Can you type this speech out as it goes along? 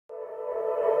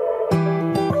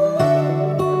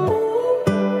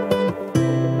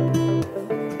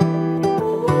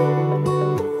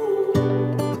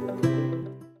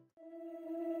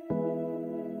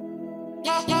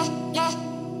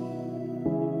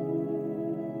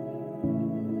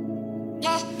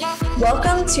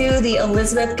Welcome to the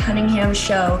Elizabeth Cunningham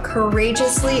Show,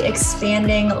 Courageously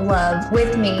Expanding Love,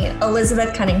 with me,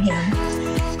 Elizabeth Cunningham.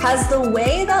 Has the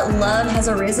way that love has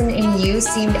arisen in you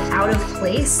seemed out of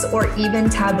place or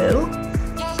even taboo?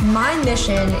 My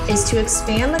mission is to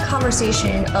expand the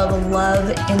conversation of love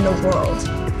in the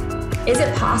world. Is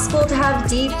it possible to have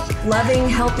deep, loving,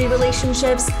 healthy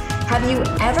relationships? Have you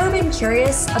ever been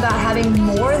curious about having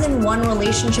more than one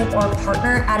relationship or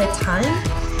partner at a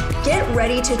time? Get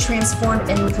ready to transform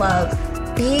in love,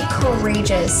 be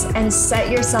courageous, and set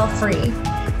yourself free.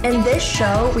 In this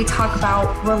show, we talk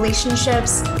about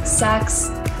relationships, sex,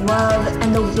 love,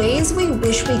 and the ways we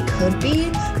wish we could be,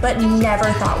 but never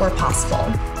thought were possible.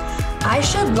 I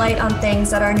shed light on things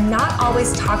that are not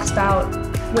always talked about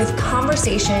with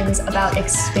conversations about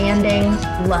expanding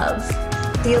love.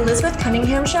 The Elizabeth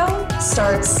Cunningham Show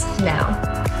starts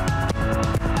now.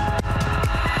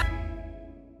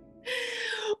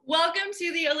 Welcome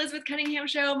to the Elizabeth Cunningham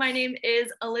Show. My name is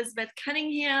Elizabeth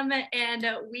Cunningham, and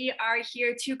we are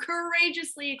here to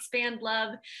courageously expand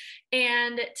love.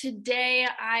 And today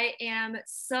I am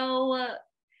so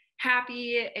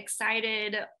happy,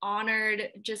 excited, honored,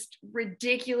 just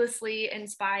ridiculously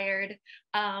inspired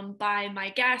by my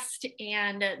guest.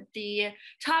 And the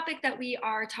topic that we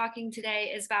are talking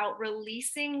today is about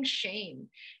releasing shame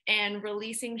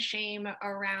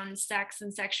around sex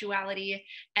and sexuality.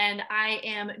 And I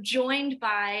am joined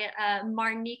by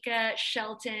Marnika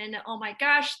Shelton. Oh my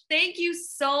gosh, thank you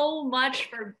so much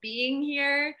for being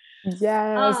here.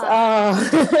 Yes.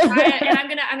 And I'm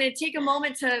gonna take a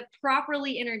moment to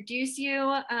properly introduce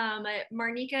you.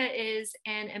 Marnika is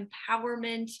an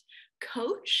empowerment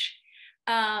coach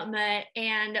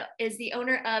and is the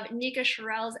owner of Nika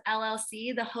Cherelle's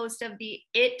LLC, the host of the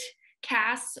It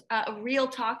Cast, Real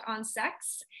Talk on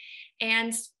Sex.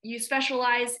 And you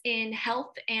specialize in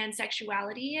health and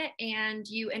sexuality, and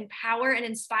you empower and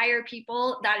inspire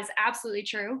people. That is absolutely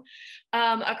true.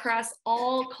 Across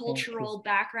all cultural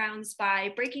backgrounds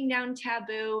by breaking down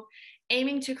taboo,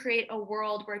 aiming to create a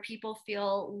world where people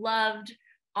feel loved,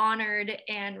 honored,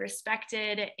 and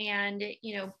respected. And,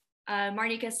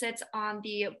 Marnika sits on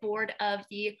the board of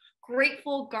the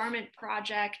Grateful Garment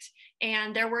Project,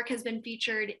 and their work has been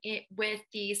featured with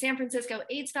the San Francisco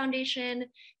AIDS Foundation,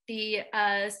 the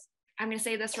I'm going to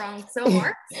say this wrong,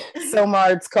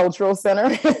 SOMArts Cultural Center.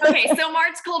 Okay,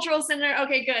 SOMArts Cultural Center.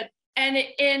 Okay, good. And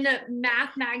in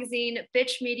Math Magazine,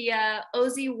 Bitch Media,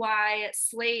 OZY,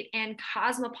 Slate, and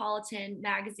Cosmopolitan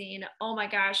Magazine. Oh my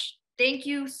gosh, thank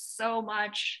you so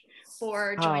much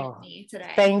for joining me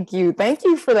today. Thank you. Thank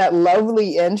you for that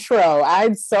lovely intro.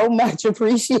 I so much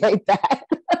appreciate that.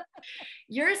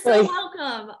 You're so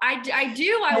welcome. I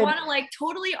do. I want to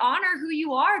totally honor who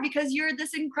you are because you're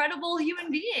this incredible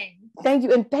human being. Thank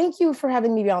you. And thank you for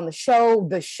having me on the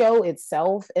show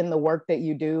itself and the work that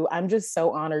you do. I'm just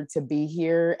so honored to be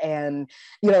here. And,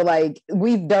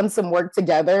 we've done some work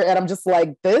together and I'm just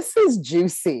like, this is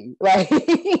juicy.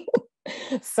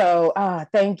 So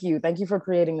thank you. Thank you for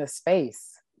creating this space.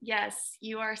 Yes,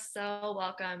 you are so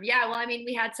welcome. Yeah, well,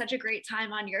 we had such a great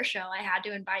time on your show. I had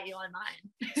to invite you on mine.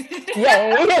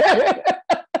 Yay.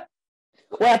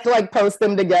 We'll have to post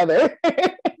them together.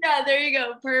 Yeah, there you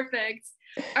go. Perfect.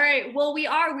 All right. Well, we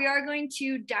are going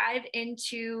to dive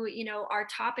into, our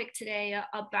topic today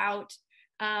about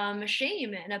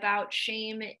shame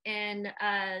and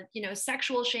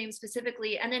sexual shame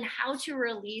specifically, and then how to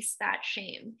release that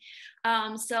shame.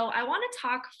 So I want to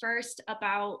talk first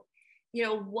about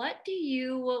what do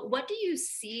you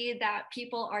see that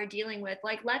people are dealing with?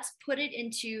 Let's put it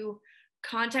into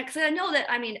context. And I know that,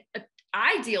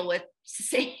 I deal with,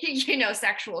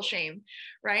 sexual shame,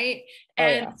 right?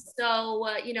 So,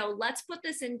 let's put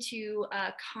this into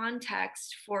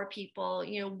context for people.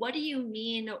 What do you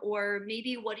mean, or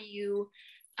maybe what do you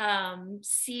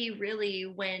see really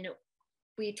when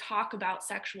we talk about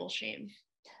sexual shame?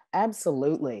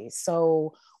 Absolutely.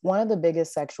 So one of the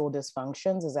biggest sexual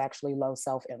dysfunctions is actually low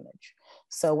self-image.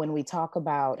 So when we talk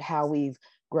about how we've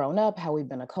grown up, how we've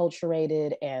been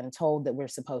acculturated and told that we're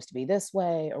supposed to be this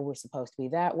way or we're supposed to be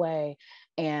that way,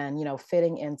 and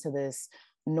fitting into this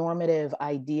normative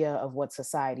idea of what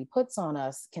society puts on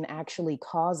us can actually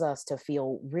cause us to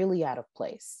feel really out of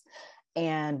place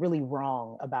and really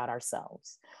wrong about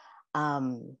ourselves.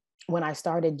 When I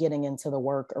started getting into the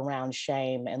work around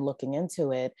shame and looking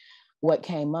into it, what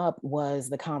came up was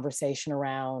the conversation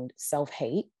around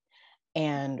self-hate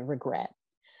and regret.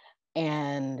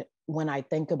 And when I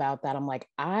think about that, I'm like,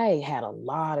 I had a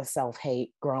lot of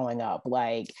self-hate growing up.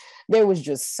 There was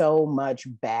just so much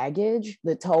baggage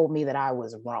that told me that I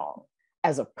was wrong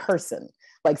as a person.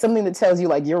 like something that tells you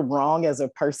like you're wrong as a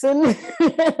person. Like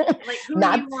who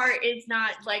Not you are is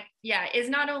not like, yeah, is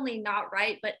not only not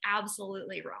right, but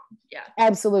absolutely wrong. Yeah.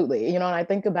 absolutely. You know, and I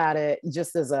think about it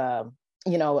just as a,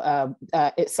 you know,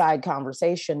 side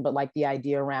conversation, but like the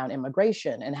idea around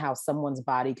immigration and how someone's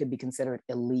body could be considered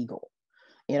illegal,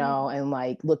 you know, and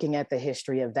like looking at the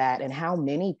history of that and how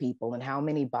many people and how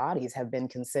many bodies have been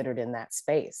considered in that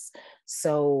space.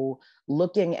 So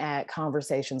looking at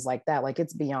conversations like that, like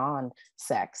it's beyond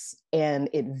sex and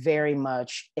it very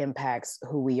much impacts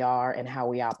who we are and how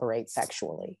we operate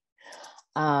sexually.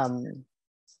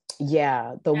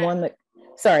 Yeah, the one that,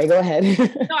 sorry, go ahead.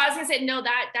 No, I was gonna say, no,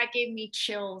 that gave me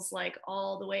chills like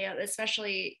all the way up,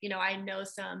 especially, you know, I know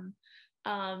some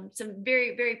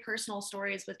very, very personal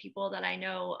stories with people that I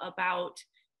know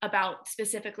about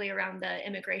specifically around the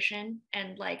immigration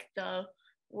and like the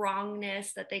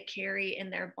wrongness that they carry in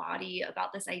their body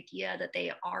about this idea that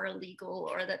they are illegal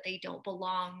or that they don't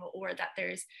belong or that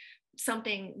there's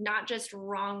something not just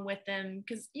wrong with them.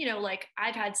 Because, you know, like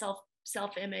I've had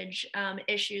self-image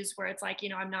issues where it's like, you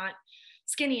know, I'm not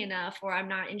skinny enough or I'm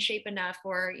not in shape enough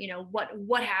or, you know,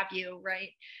 what have you, right?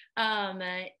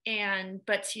 And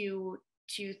but to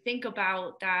think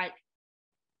about that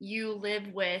you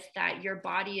live with that your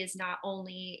body is not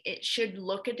only, it should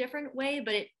look a different way,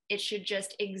 but it should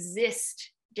just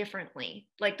exist differently.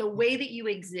 Like the way that you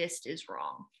exist is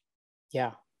wrong.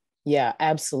 Yeah,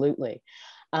 absolutely.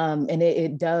 And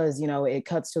it does, you know, it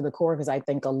cuts to the core because I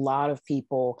think a lot of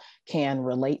people can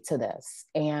relate to this.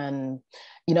 And,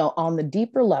 you know, on the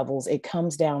deeper levels, it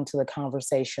comes down to the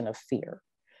conversation of fear.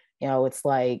 You know, it's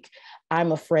like,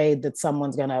 I'm afraid that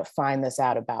someone's going to find this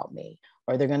out about me,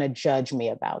 or they're going to judge me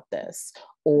about this,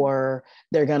 or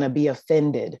they're going to be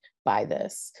offended by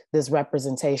this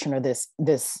representation or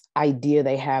this idea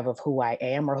they have of who I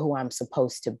am or who I'm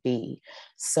supposed to be.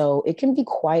 So it can be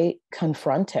quite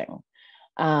confronting.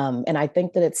 And I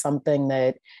think that it's something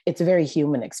that it's a very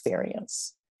human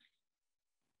experience.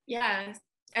 Yeah.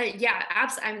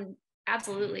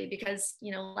 Absolutely, because,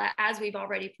 you know, as we've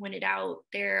already pointed out,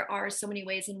 there are so many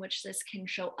ways in which this can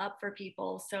show up for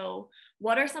people. So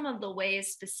what are some of the ways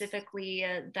specifically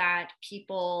that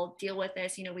people deal with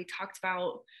this? You know, we talked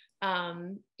about,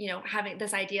 you know, having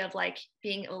this idea of like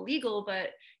being illegal,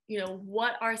 but, you know,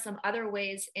 what are some other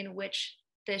ways in which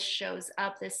this shows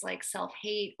up, this like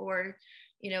self-hate or,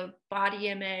 you know, body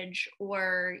image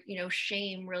or, you know,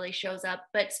 shame really shows up,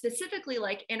 but specifically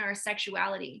like in our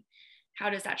sexuality? How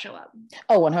does that show up?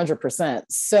 Oh, 100%.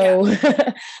 So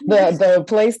yeah. the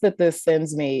place that this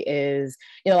sends me is,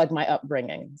 you know, like my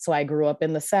upbringing. So I grew up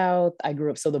in the South. I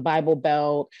grew up, so the Bible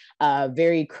Belt,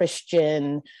 very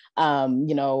Christian,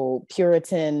 you know,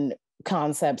 Puritan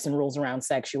concepts and rules around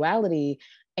sexuality,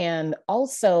 and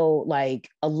also like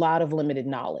a lot of limited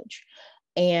knowledge.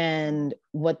 And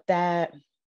what that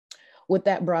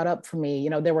brought up for me, you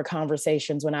know, there were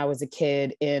conversations when I was a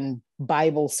kid in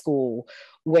Bible school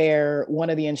where one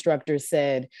of the instructors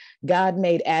said, God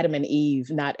made Adam and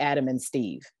Eve, not Adam and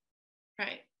Steve.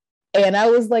 Right. And I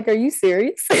was like, are you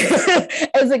serious?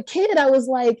 As a kid, I was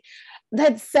like,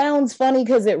 that sounds funny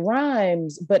because it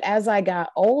rhymes. But as I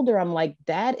got older, I'm like,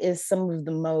 that is some of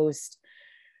the most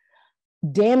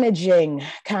damaging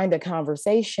kind of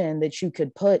conversation that you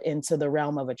could put into the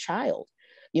realm of a child.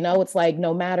 You know, it's like,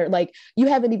 no matter, like, you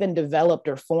haven't even developed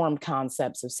or formed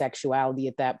concepts of sexuality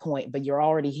at that point, but you're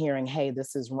already hearing, hey,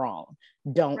 this is wrong.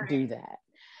 Don't do that.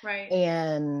 Right.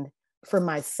 And for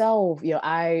myself, you know,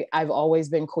 I've always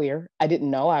been queer. I didn't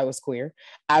know I was queer.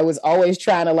 I was always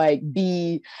trying to like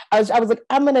I was like,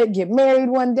 I'm going to get married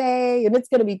one day and it's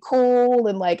going to be cool.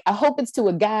 And like, I hope it's to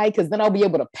a guy because then I'll be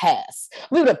able to pass.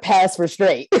 I'll be able to pass for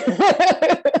straight.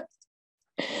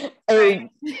 Right.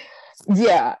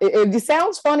 Yeah, it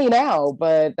sounds funny now,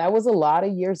 but that was a lot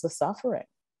of years of suffering.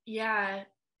 Yeah.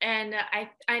 And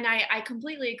I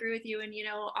completely agree with you. And, you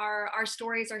know, our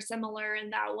stories are similar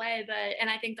in that way. And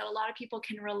I think that a lot of people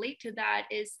can relate to that,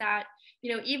 is that,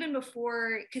 you know, even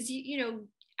before, because, you know,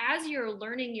 as you're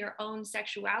learning your own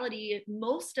sexuality,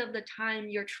 most of the time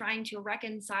you're trying to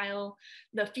reconcile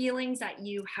the feelings that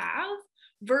you have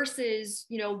versus,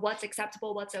 you know, what's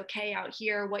acceptable, what's okay out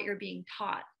here, what you're being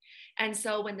taught. And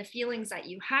so when the feelings that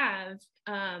you have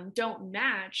don't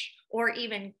match or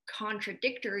even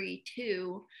contradictory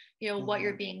to, you know, what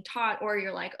you're being taught, or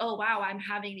you're like, oh, wow, I'm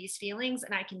having these feelings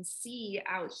and I can see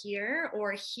out here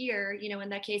or here, you know, in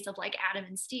that case of like Adam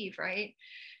and Steve, right?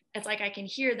 It's like, I can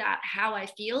hear that how I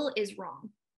feel is wrong.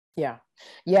 Yeah.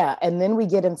 Yeah. And then we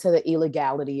get into the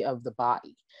illegality of the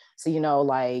body. So, you know,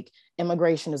 like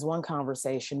immigration is one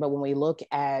conversation, but when we look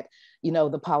at, you know,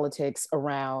 the politics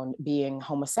around being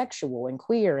homosexual and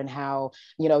queer and how,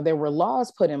 you know, there were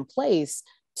laws put in place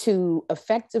to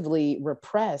effectively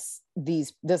repress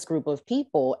this group of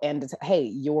people and hey,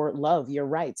 your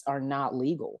rights are not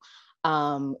legal.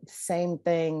 Same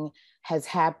thing has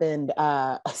happened,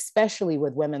 especially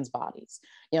with women's bodies.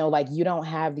 You know, like you don't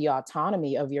have the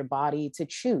autonomy of your body to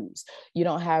choose. You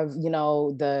don't have, you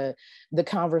know, the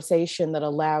conversation that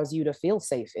allows you to feel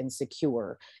safe and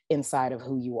secure inside of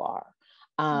who you are.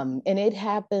 And it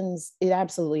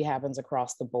absolutely happens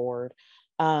across the board.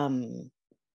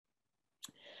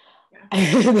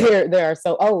 There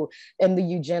are and the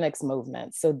eugenics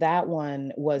movement. So that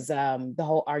one was the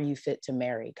whole "Are you fit to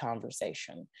marry?"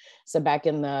 conversation. So back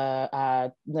in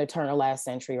the turn of last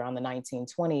century, around the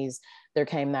 1920s, there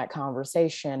came that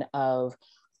conversation of,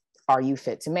 are you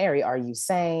fit to marry? Are you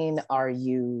sane? Are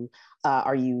you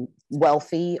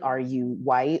wealthy? Are you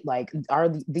white? Like,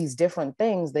 are these different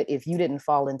things that if you didn't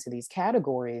fall into these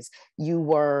categories, you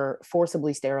were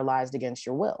forcibly sterilized against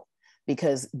your will,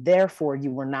 because therefore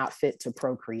you were not fit to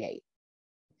procreate.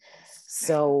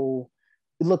 So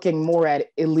looking more at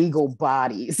illegal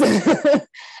bodies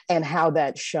and how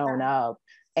that's shown up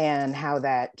and how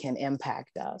that can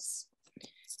impact us.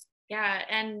 Yeah,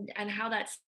 and how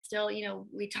that's still, you know,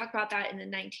 we talked about that in the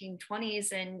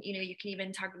 1920s, and, you know, you can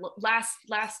even talk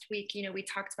last week, you know, we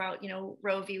talked about, you know,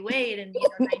 Roe v. Wade and, you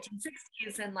know,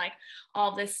 1960s and like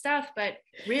all this stuff, but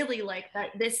really like that,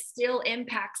 this still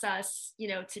impacts us, you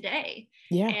know, today.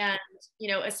 Yeah. And, you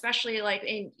know, especially like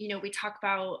in, you know, we talk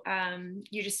about,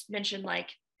 you just mentioned like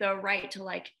the right to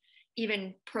like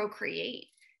even procreate,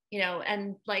 you know,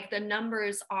 and like the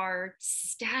numbers are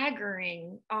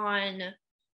staggering on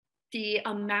the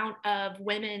amount of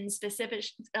women specific,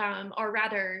 or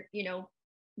rather, you know,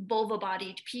 vulva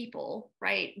bodied people,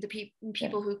 right? The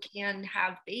people who can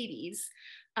have babies,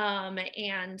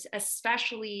 and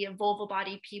especially vulva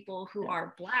bodied people who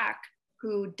are Black,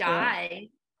 who die,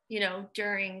 you know,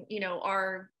 during, you know,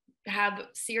 have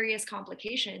serious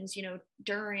complications, you know,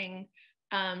 during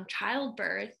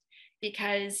childbirth,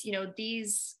 because, you know,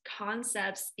 these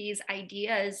concepts, these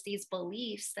ideas, these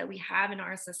beliefs that we have in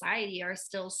our society are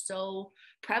still so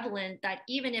prevalent that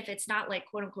even if it's not like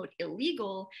quote unquote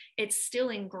illegal, it's still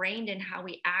ingrained in how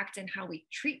we act and how we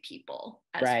treat people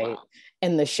as well.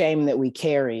 And the shame that we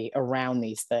carry around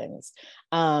these things.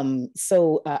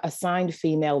 So assigned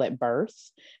female at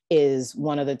birth is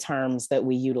one of the terms that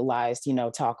we utilized, you know,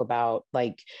 talk about,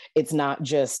 like, it's not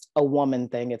just a woman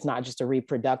thing. It's not just a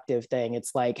reproductive thing.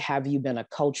 It's like, have you been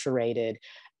acculturated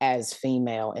as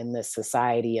female in this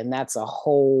society? And that's a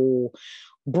whole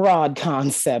broad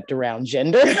concept around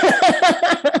gender.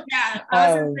 Yeah,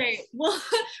 I was gonna say, well,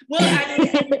 I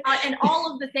mean, and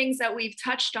all of the things that we've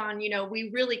touched on, you know, we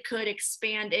really could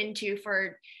expand into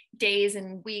for days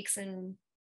and weeks and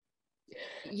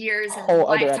years and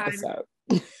lifetimes.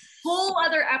 Whole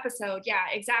other episode. Yeah,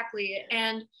 exactly.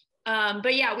 And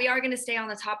but yeah, we are going to stay on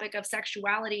the topic of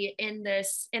sexuality in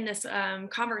this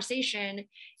conversation,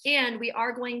 and we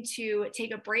are going to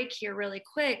take a break here really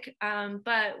quick.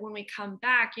 But when we come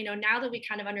back, you know, now that we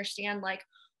kind of understand like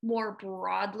more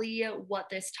broadly what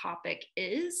this topic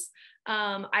is,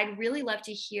 I'd really love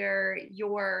to hear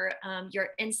your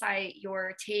insight,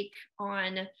 your take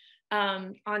on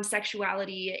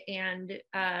sexuality, and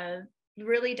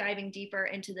really diving deeper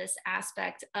into this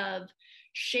aspect of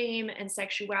shame and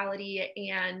sexuality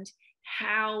and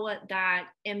how that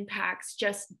impacts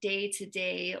just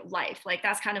day-to-day life. Like,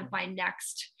 that's kind of my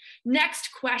next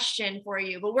question for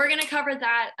you, but we're going to cover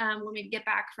that when we get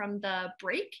back from the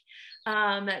break.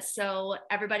 So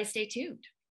everybody stay tuned.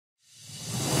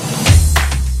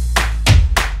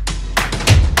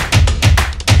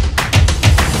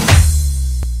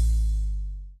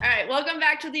 All right, welcome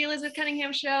back to the Elizabeth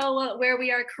Cunningham Show, where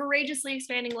we are courageously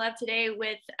expanding love today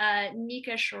with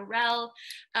Nika Cherelle,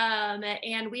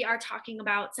 and we are talking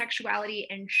about sexuality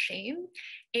and shame.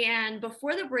 And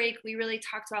before the break, we really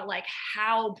talked about like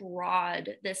how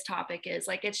broad this topic is.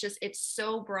 Like, it's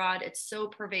so broad, it's so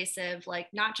pervasive, like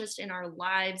not just in our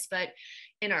lives, but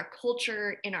in our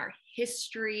culture, in our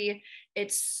history.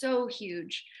 It's so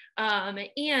huge.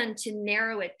 And to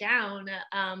narrow it down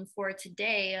for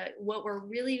today, what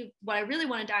I really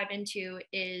want to dive into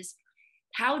is,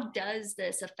 how does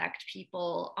this affect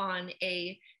people on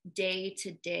a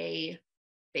day-to-day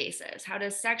basis? How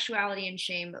does sexuality and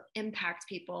shame impact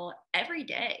people every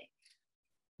day?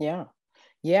 Yeah.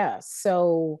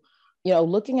 So, you know,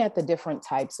 looking at the different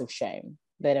types of shame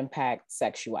that impact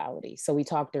sexuality. So we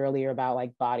talked earlier about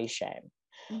like body shame.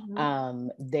 Mm-hmm.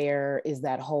 There is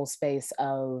that whole space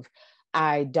of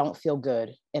I don't feel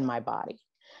good in my body.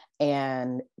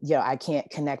 And, you know, I can't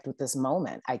connect with this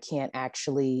moment. I can't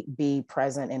actually be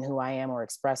present in who I am or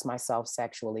express myself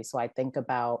sexually. So I think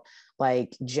about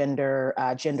like gender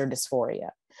dysphoria,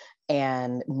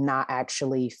 and not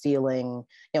actually feeling,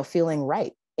 feeling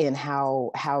right in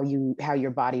how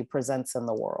your body presents in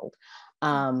the world.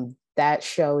 That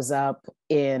shows up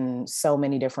in so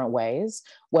many different ways,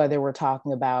 whether we're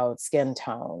talking about skin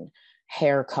tone,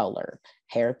 hair color,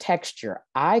 hair texture,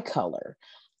 eye color.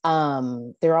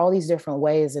 There are all these different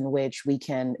ways in which we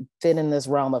can fit in this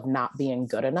realm of not being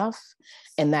good enough.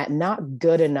 And that not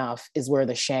good enough is where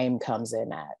the shame comes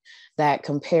in at. That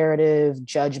comparative,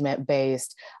 judgment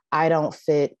based, I don't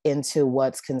fit into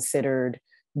what's considered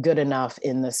good enough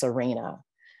in this arena.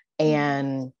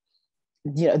 And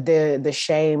the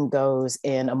shame goes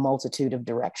in a multitude of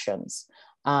directions.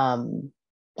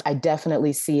 I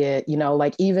definitely see it,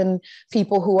 like even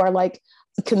people who are like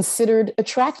considered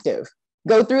attractive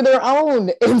go through their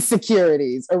own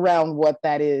insecurities around what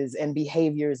that is and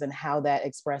behaviors and how that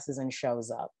expresses and shows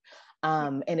up.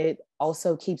 And it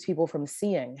also keeps people from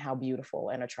seeing how beautiful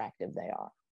and attractive they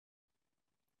are.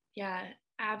 Yeah,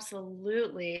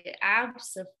 absolutely.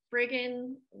 Absolutely.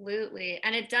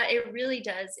 And it really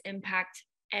does impact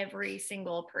every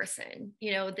single person.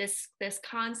 This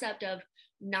concept of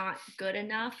not good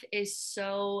enough is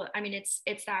so, I mean, it's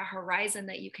that horizon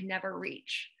that you can never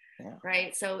reach. Yeah.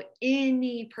 Right. So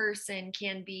any person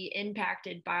can be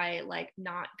impacted by like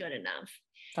not good enough.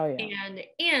 Oh, yeah.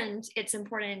 And it's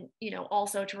important,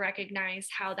 also to recognize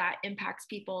how that impacts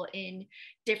people in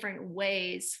different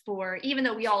ways. For even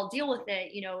though we all deal with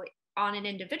it, on an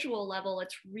individual level,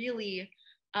 it's really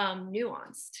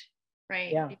nuanced,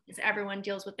 right? Yeah. Because everyone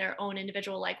deals with their own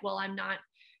individual, like, well, I'm not,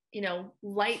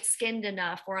 light skinned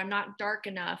enough, or I'm not dark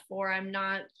enough, or I'm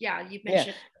not, you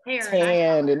mentioned hair.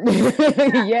 Tan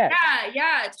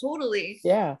yeah, totally.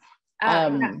 Yeah.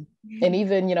 And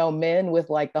even, men with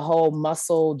like the whole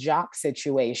muscle jock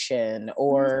situation,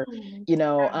 or,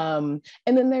 and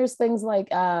then there's things like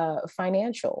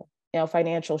financial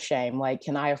shame. Like,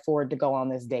 can I afford to go on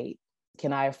this date?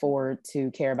 Can I afford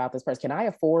to care about this person? Can I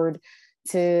afford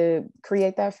to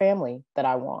create that family that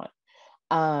I want?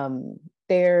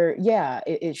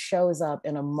 It shows up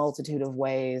in a multitude of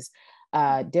ways,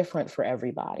 different for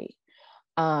everybody.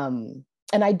 And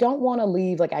I don't want to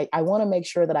leave, like, I want to make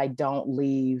sure that I don't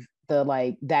leave the,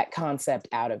 like, that concept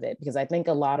out of it, because I think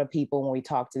a lot of people, when we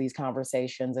talk to these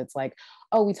conversations, it's like,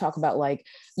 oh, we talk about like,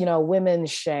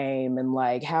 women's shame and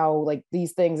like how like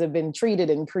these things have been treated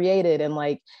and created, and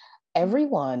like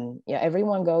everyone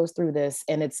goes through this,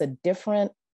 and it's a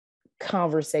different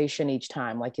conversation each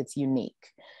time. Like, it's unique.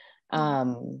 Yeah.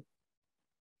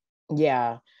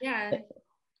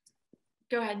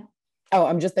 Go ahead. Oh,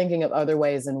 I'm just thinking of other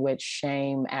ways in which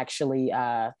shame actually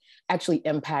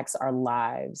impacts our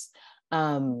lives.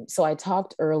 So I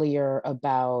talked earlier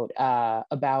about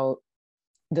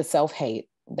the self-hate,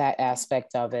 that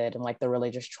aspect of it, and like the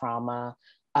religious trauma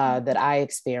that I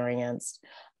experienced.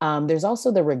 There's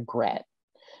also the regret.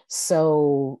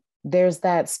 So there's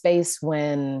that space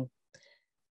when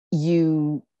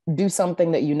you do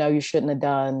something that you shouldn't have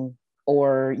done,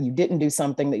 or you didn't do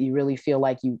something that you really feel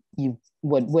like you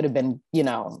would have been,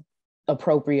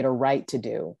 appropriate or right to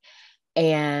do.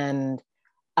 And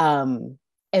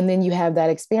then you have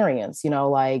that experience,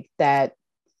 like that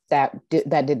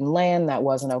didn't land, that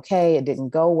wasn't okay, it didn't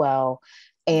go well.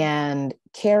 And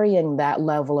carrying that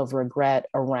level of regret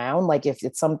around, like if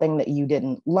it's something that you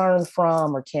didn't learn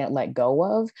from or can't let go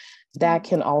of, that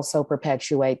can also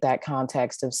perpetuate that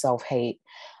context of self-hate.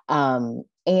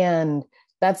 And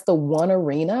that's the one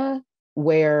arena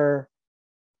where,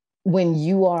 when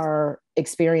you are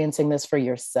experiencing this for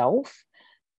yourself,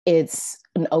 it's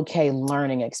an okay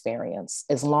learning experience,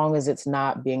 as long as it's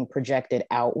not being projected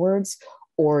outwards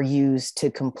or used to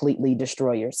completely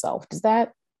destroy yourself. Did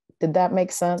that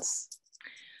make sense?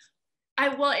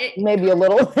 Maybe a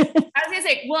little. I was gonna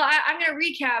say, well, I'm gonna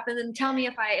recap and then tell me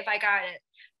if I got it.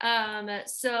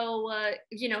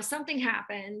 Something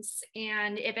happens,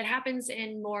 and if it happens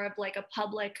in more of like a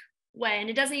public way, and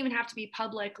it doesn't even have to be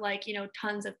public, like,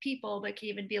 tons of people, but it can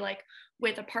even be like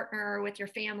with a partner or with your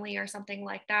family or something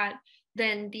like that,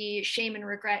 then the shame and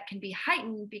regret can be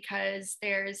heightened, because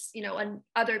there's,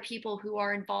 other people who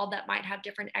are involved that might have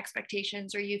different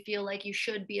expectations, or you feel like you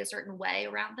should be a certain way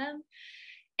around them.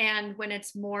 And when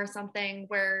it's more something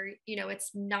where,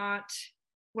 it's not,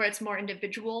 where it's more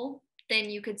individual, then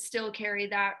you could still carry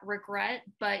that regret,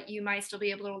 but you might still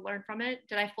be able to learn from it.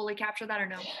 Did I fully capture that or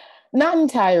no? Not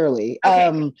entirely.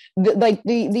 Okay.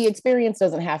 The experience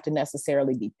doesn't have to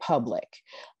necessarily be public,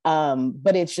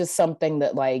 but it's just something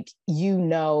that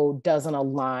doesn't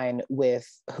align with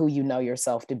who you know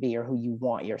yourself to be or who you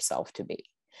want yourself to be.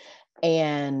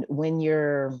 And when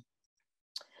you're,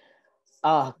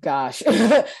 oh gosh,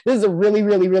 this is a really,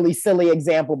 really, really silly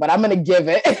example, but I'm going to give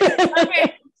it.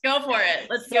 Okay, go for it.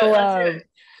 Let's do it.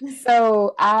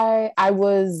 So I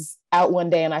was out one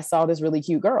day and I saw this really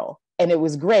cute girl. And it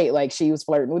was great. Like, she was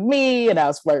flirting with me and I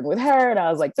was flirting with her. And I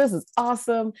was like, this is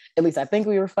awesome. At least I think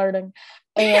we were flirting.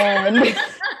 And sometimes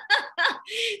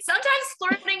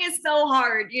flirting is so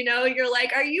hard. You're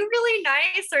like, are you really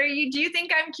nice? Or do you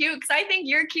think I'm cute? Because I think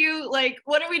you're cute. Like,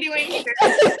 what are we doing here?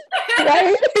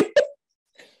 Right?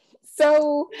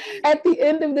 So at the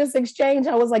end of this exchange,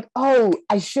 I was like, oh,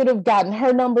 I should have gotten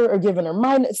her number or given her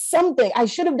mine, something. I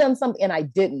should have done something, and I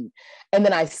didn't. And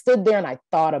then I stood there and I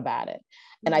thought about it.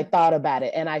 And I thought about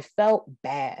it and I felt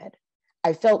bad.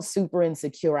 I felt super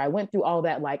insecure. I went through all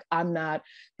that, like, I'm not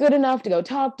good enough to go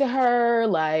talk to her.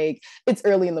 Like, it's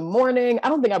early in the morning. I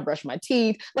don't think I brushed my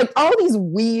teeth. Like, all these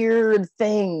weird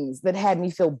things that had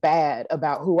me feel bad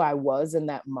about who I was in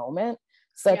that moment,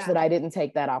 such that I didn't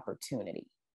take that opportunity.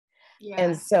 Yeah.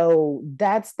 And so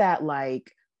that's that,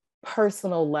 like,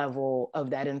 personal level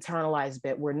of that internalized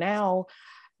bit where now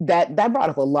that brought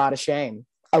up a lot of shame.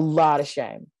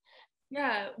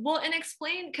 Yeah, well, and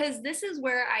explain, because this is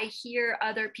where I hear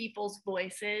other people's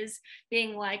voices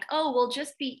being like, oh, well,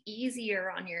 just be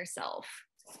easier on yourself.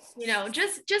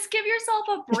 Just give yourself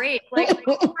a break. Like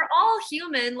we're all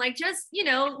human. Like, just,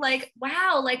 like,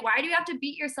 wow, like, why do you have to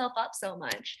beat yourself up so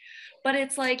much? But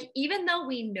it's like, even though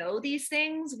we know these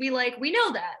things, we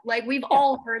know that, like, we've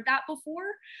all heard that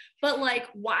before, but like,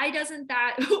 why doesn't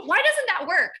that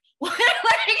work?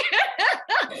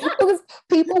 Because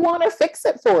people want to fix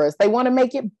it for us. They want to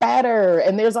make it better.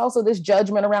 And there's also this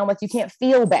judgment around, like, you can't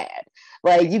feel bad.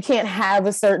 Like, you can't have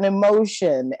a certain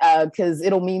emotion because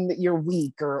it'll mean that you're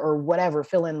weak or whatever,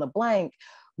 fill in the blank.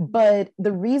 But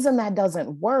the reason that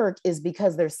doesn't work is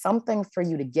because there's something for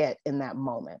you to get in that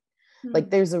moment.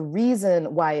 Like, there's a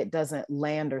reason why it doesn't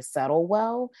land or settle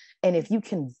well. And if you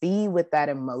can be with that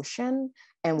emotion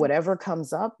and whatever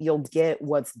comes up, you'll get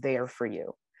what's there for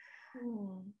you.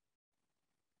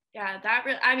 Yeah, that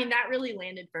really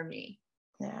landed for me.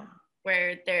 Yeah.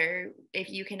 Where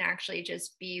if you can actually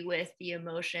just be with the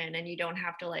emotion and you don't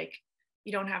have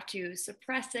to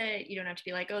suppress it. You don't have to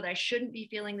be like, oh, I shouldn't be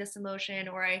feeling this emotion,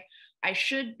 or I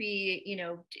should be,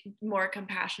 more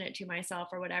compassionate to myself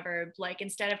or whatever. Like,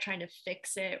 instead of trying to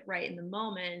fix it right in the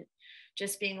moment,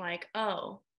 just being like,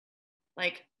 oh,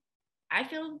 like, I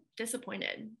feel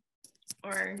disappointed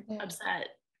or upset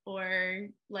or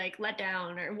like let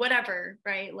down or whatever,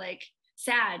 right? Like,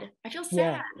 sad. I feel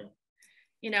sad,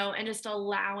 and just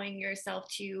allowing yourself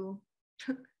to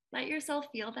let yourself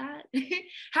feel that.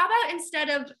 How about instead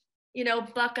of,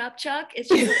 buck up, Chuck, it's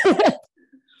just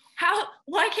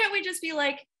why can't we just be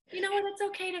like, you know what, it's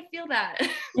okay to feel that.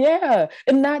 Yeah.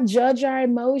 And not judge our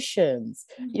emotions,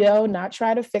 not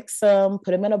try to fix them,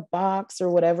 put them in a box or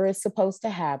whatever is supposed to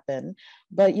happen.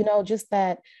 But, just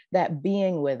that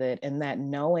being with it and that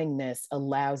knowingness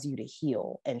allows you to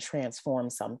heal and transform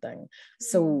something.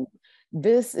 So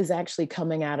this is actually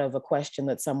coming out of a question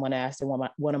that someone asked in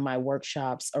one of my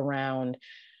workshops around,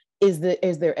 is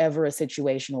there ever a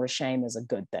situation where shame is a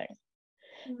good thing?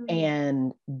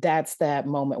 And that's that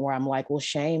moment where I'm like, well,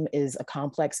 shame is a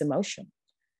complex emotion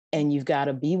and you've got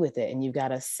to be with it and you've got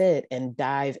to sit and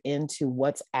dive into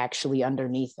what's actually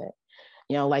underneath it.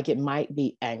 Like, it might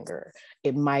be anger.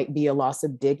 It might be a loss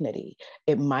of dignity.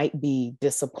 It might be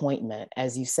disappointment.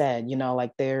 As you said,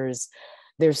 like, there's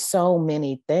so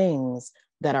many things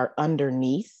that are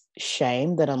underneath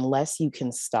shame that unless you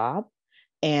can stop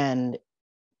and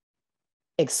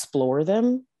explore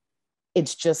them,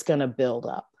 it's just going to build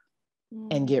up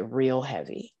and get real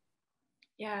heavy.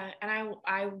 Yeah. And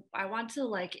I want to,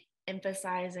 like,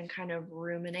 emphasize and kind of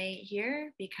ruminate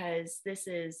here, because this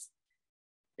is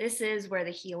where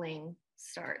the healing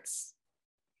starts,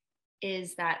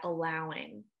 is that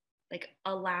allowing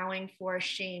for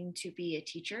shame to be a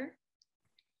teacher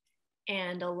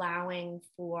and allowing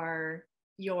for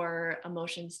your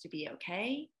emotions to be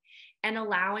okay, and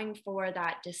allowing for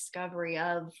that discovery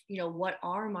of, what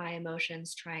are my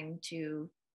emotions trying to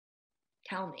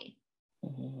tell me?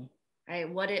 Right?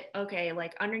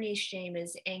 Like, underneath shame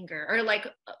is anger, or like,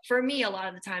 for me, a lot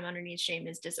of the time underneath shame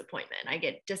is disappointment. I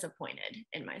get disappointed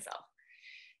in myself.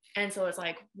 And so it's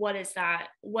like, what is that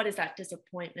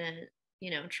disappointment,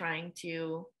 trying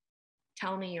to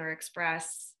tell me or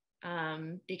express?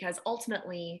 Because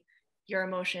ultimately, your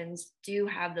emotions do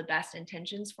have the best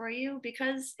intentions for you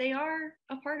because they are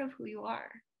a part of who you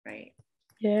are, right?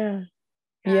 Yeah.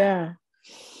 Yeah.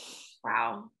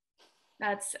 Wow.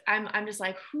 I'm just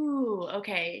like, whew,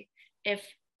 okay. If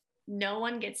no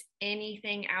one gets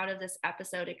anything out of this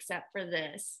episode except for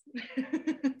this.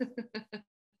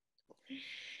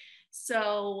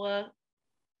 So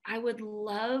I would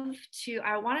love to,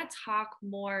 I want to talk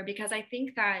more because I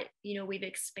think that, we've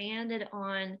expanded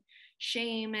on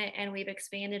shame and we've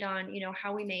expanded on,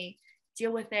 how we may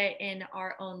deal with it in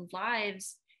our own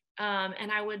lives.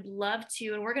 And I would love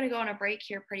to, and we're going to go on a break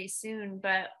here pretty soon,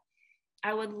 but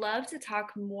I would love to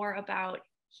talk more about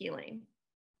healing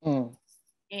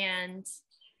and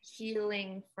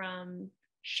healing from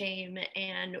shame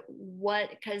and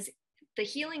because the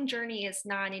healing journey is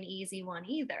not an easy one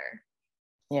either.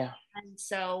 Yeah. And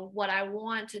so what I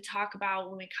want to talk about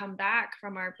when we come back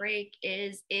from our break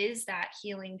is that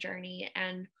healing journey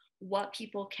and what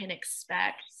people can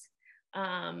expect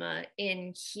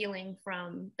in healing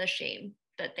from the shame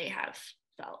that they have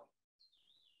felt.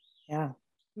 Yeah.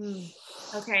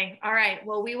 Okay. All right.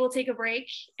 Well, we will take a break,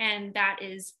 and that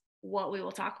is what we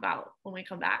will talk about when we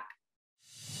come back.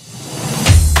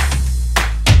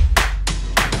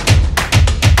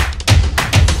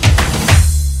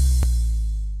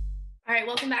 All right,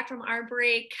 welcome back from our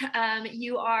break.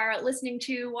 You are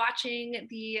watching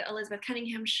the Elizabeth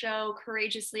Cunningham show,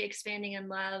 Courageously Expanding in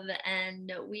Love,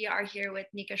 and we are here with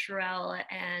Nika Cherelle.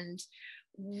 And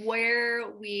where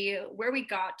we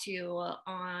got to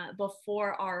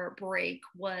before our break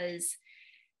was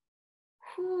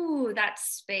that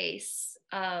space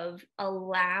of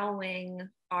allowing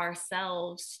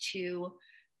ourselves to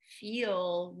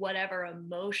feel whatever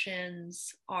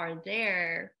emotions are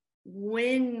there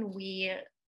when we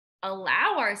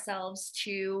allow ourselves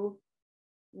to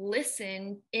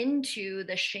listen into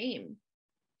the shame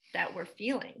that we're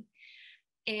feeling.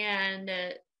 And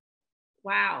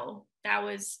wow, that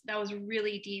was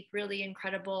really deep, really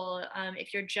incredible.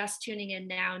 If you're just tuning in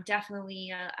now,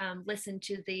 definitely listen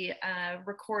to the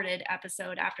recorded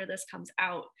episode after this comes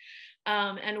out.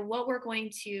 And what we're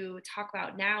going to talk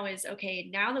about now is, okay,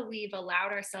 now that we've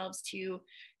allowed ourselves to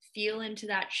feel into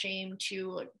that shame,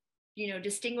 to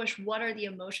distinguish what are the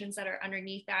emotions that are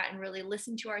underneath that, and really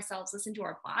listen to ourselves, listen to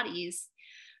our bodies.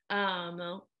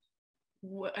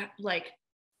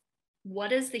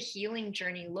 What does the healing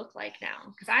journey look like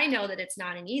now? Because I know that it's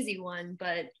not an easy one,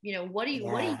 but what do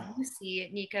you see,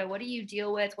 Nika? What do you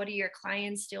deal with? What do your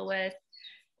clients deal with?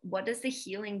 What does the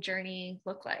healing journey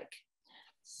look like?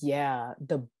 Yeah,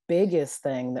 the biggest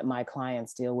thing that my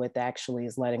clients deal with actually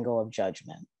is letting go of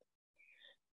judgment.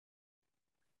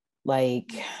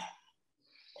 Like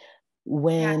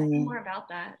when more about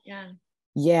that.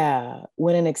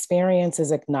 When an experience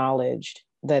is acknowledged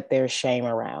that there's shame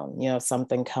around,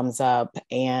 something comes up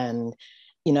and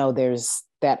there's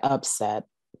that upset,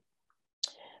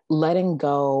 letting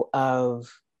go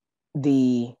of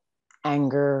the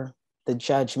anger, the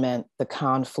judgment, the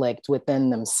conflict within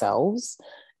themselves,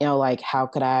 like how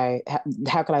could I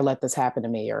let this happen to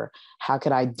me, or how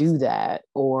could I do that,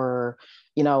 or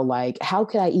like, how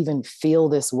could I even feel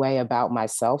this way about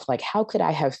myself? Like, how could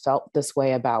I have felt this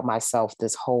way about myself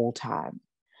this whole time?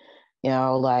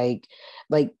 Like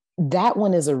that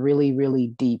one is a really, really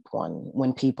deep one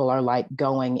when people are like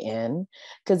going in,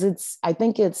 because I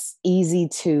think it's easy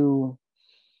to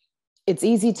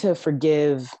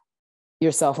forgive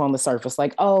yourself on the surface.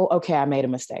 Like, oh, okay, I made a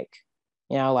mistake.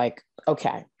 Like,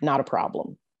 okay, not a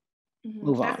problem.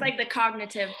 Move on. That's like the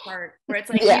cognitive part where it's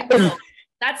like,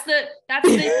 that's the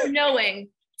knowing.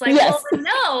 It's like, yes. Well,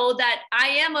 know that I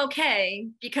am okay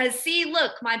because see,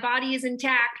 look, my body is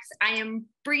intact. I am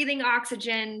breathing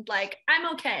oxygen. Like,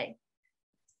 I'm okay.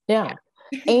 Yeah.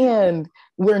 And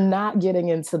we're not getting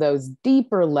into those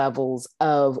deeper levels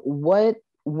of what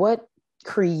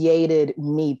created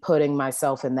me putting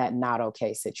myself in that not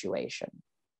okay situation,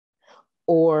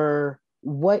 or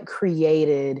what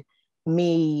created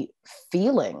me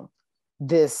feeling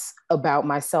this about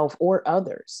myself or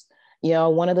others.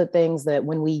 One of the things that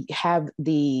when we have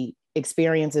the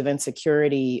experience of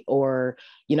insecurity, or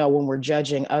when we're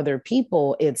judging other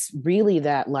people, it's really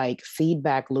that like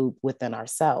feedback loop within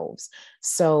ourselves.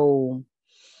 So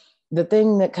the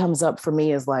thing that comes up for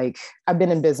me is like, I've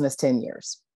been in business 10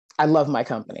 years. I love my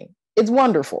company. It's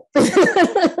wonderful.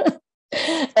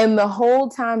 And the whole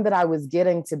time that I was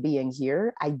getting to being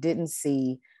here, I didn't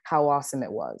see how awesome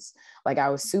it was. Like, I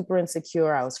was super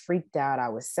insecure. I was freaked out. I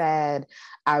was sad.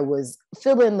 I was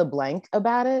fill in the blank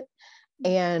about it.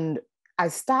 And I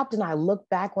stopped and I looked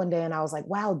back one day and I was like,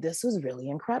 wow, this was really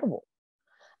incredible.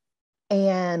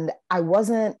 And I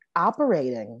wasn't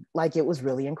operating like it was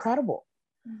really incredible.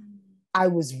 I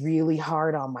was really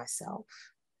hard on myself.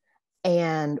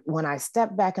 And when I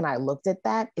stepped back and I looked at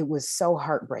that, it was so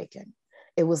heartbreaking.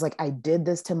 It was like, I did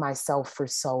this to myself for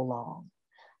so long.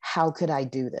 How could I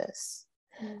do this?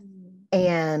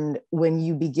 And when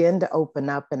you begin to open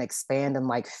up and expand and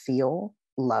like feel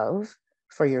love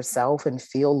for yourself and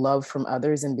feel love from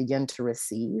others and begin to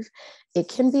receive, it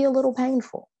can be a little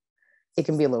painful. It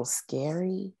can be a little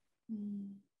scary.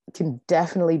 It can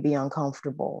definitely be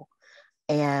uncomfortable.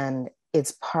 And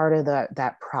it's part of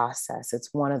that process.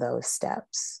 It's one of those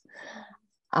steps.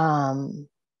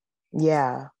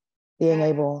 Yeah, being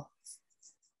able.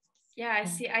 Yeah,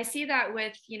 I see that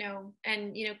with,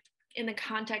 and, in the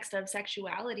context of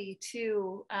sexuality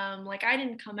too. Like I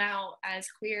didn't come out as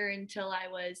queer until I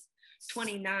was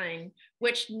 29,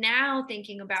 which now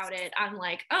thinking about it, I'm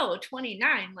like, oh,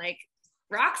 29, like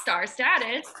rock star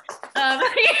status.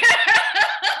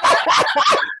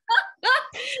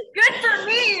 Good for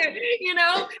me,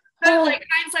 but like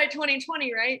hindsight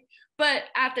 2020, right? But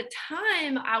at the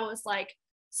time I was like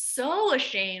so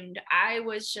ashamed. I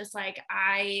was just like,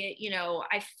 I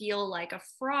feel like a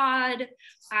fraud.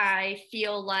 I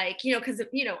feel like, because,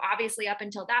 obviously up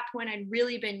until that point, I'd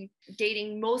really been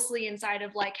dating mostly inside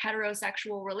of like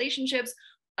heterosexual relationships.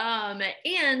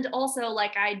 And also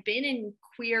like I'd been in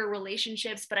queer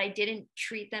relationships, but I didn't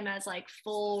treat them as like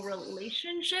full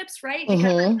relationships, right? Because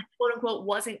I, quote unquote,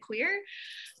 wasn't queer.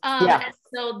 And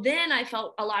so then I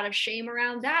felt a lot of shame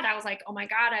around that. I was like, oh my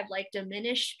God, I've like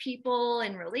diminished people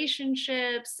in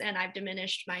relationships and I've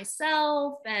diminished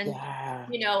myself and,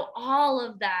 all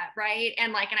of that. Right.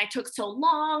 And like, and I took so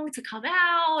long to come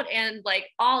out and like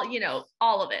all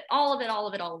of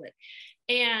it.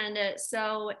 And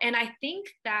so, and I think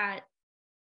that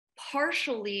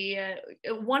partially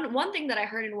one thing that I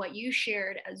heard in what you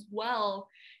shared as well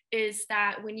is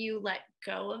that when you let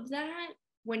go of that,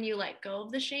 when you let go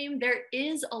of the shame, there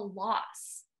is a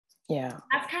loss. Yeah.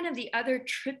 That's kind of the other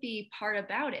trippy part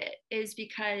about it, is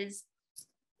because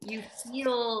you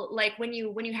feel like when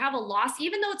you have a loss,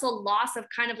 even though it's a loss of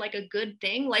kind of like a good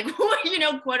thing, like,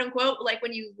 quote unquote, like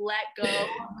when you let go of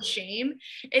the shame,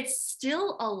 it's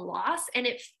still a loss and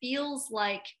it feels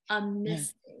like a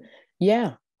missing.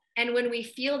 Yeah. And when we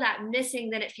feel that missing,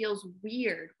 then it feels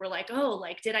weird. We're like, oh,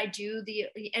 like, did I do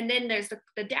and then there's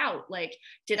the doubt, like,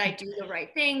 did I do the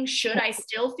right thing? Should I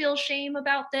still feel shame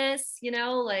about this?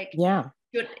 Like,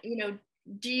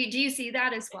 do you see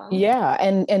that as well? Yeah.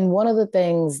 And one of the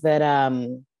things that,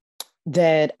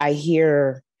 that I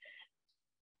hear,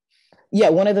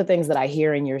 one of the things that I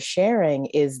hear in your sharing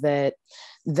is that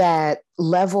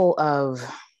level of,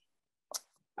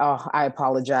 oh, I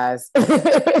apologize.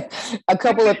 A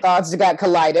couple of thoughts got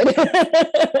collided.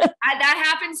 That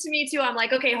happens to me too. I'm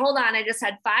like, okay, hold on. I just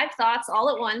had 5 thoughts all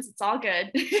at once. It's all good.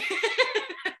 Take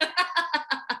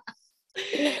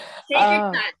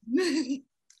your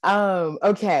time.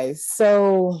 Okay.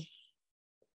 So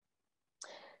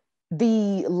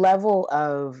the level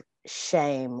of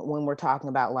shame when we're talking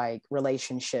about like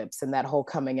relationships and that whole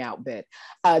coming out bit,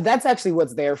 that's actually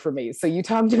what's there for me. So you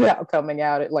talked about coming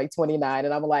out at like 29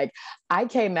 and I'm like, I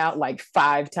came out like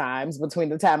 5 times between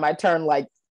the time I turned like,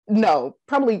 no,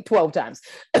 probably 12 times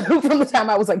from the time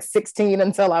I was like 16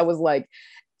 until I was like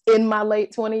in my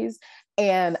late 20s.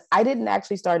 And I didn't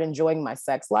actually start enjoying my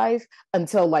sex life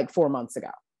until like 4 months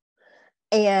ago.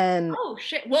 And oh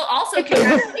shit. Well, also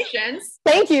congratulations.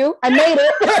 Thank you. I made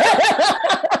it.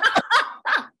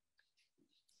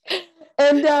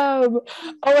 And oh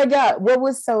my God, what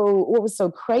was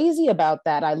so crazy about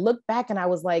that? I looked back and I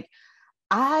was like,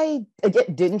 I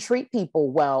didn't treat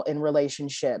people well in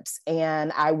relationships,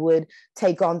 and I would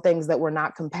take on things that were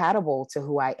not compatible to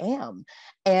who I am.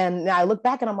 And I look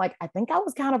back and I'm like, I think I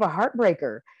was kind of a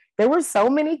heartbreaker. There were so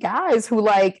many guys who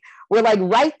like were like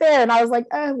right there, and I was like,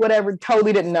 whatever,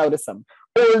 totally didn't notice them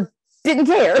or didn't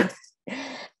care.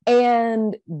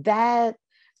 And that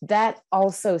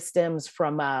also stems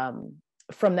from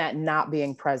that not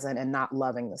being present and not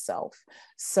loving the self.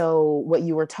 So what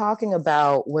you were talking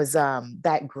about was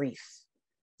that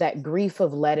grief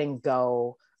of letting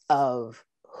go of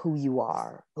who you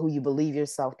are, who you believe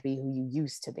yourself to be, who you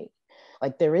used to be.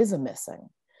 Like there is a missing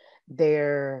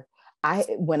there.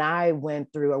 When I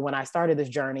went through, or when I started this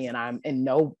journey, and I'm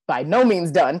by no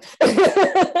means done,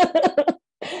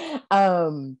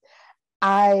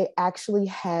 I actually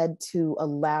had to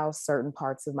allow certain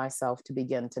parts of myself to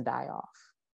begin to die off.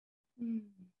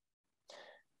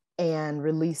 And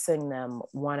releasing them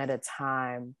one at a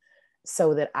time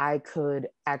so that I could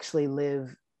actually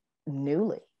live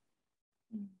newly.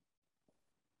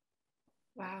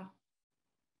 Wow.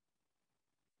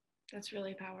 That's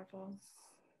really powerful.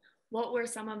 What were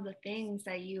some of the things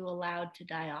that you allowed to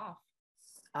die off?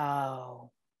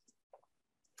 Oh.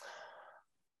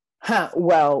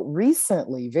 Well,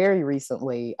 recently, very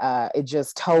recently, it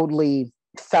just totally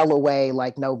fell away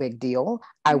like no big deal.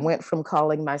 I went from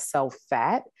calling myself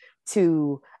fat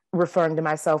to referring to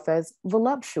myself as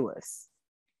voluptuous.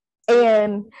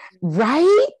 And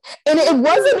right? And it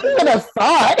wasn't even a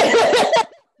thought.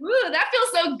 Ooh, that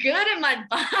feels so good in my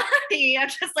body. I'm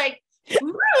just like,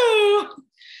 ooh,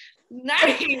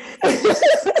 nice.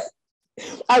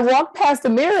 I walked past the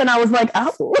mirror and I was like,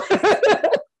 oh.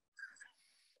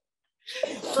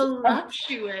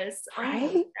 Voluptuous.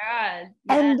 Right? Oh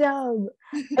my God.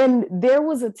 Yes. And there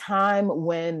was a time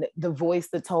when the voice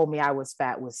that told me I was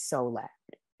fat was so loud.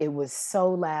 It was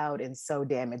so loud and so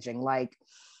damaging. Like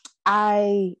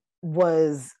I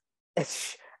was,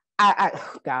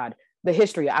 God, the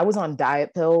history. I was on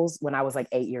diet pills when I was like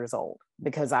 8 years old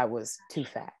because I was too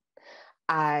fat.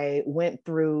 I went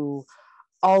through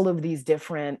all of these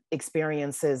different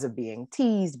experiences of being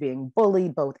teased, being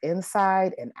bullied, both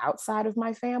inside and outside of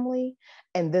my family.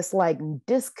 And this like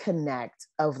disconnect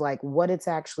of like what it's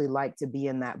actually like to be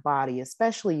in that body,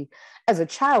 especially as a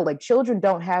child. Like children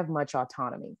don't have much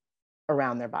autonomy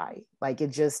around their body. Like it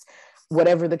just,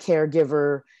 whatever the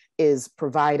caregiver is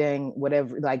providing,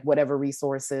 whatever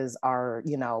resources are,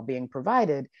 being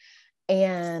provided.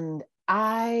 And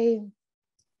I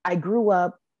grew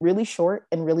up really short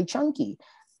and really chunky.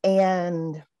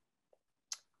 And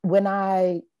when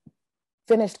I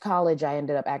finished college, I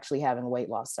ended up actually having weight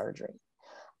loss surgery.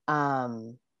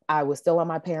 I was still on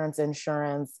my parents'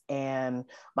 insurance, and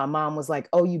my mom was like,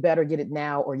 oh, you better get it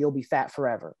now or you'll be fat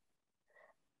forever.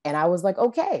 And I was like,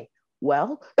 okay,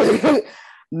 well,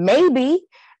 maybe.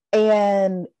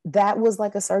 And that was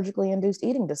like a surgically induced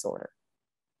eating disorder.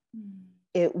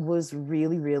 It was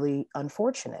really, really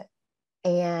unfortunate.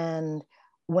 And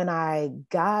when I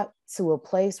got to a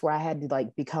place where I had to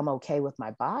like become okay with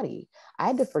my body, I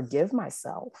had to forgive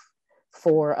myself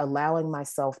for allowing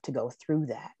myself to go through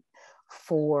that,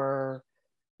 for,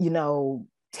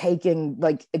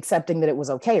 accepting that it was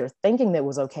okay or thinking that it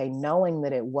was okay, knowing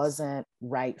that it wasn't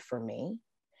right for me.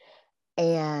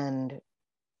 And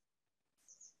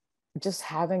just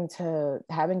having to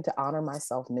honor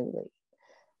myself newly.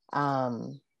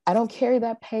 I don't carry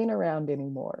that pain around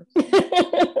anymore.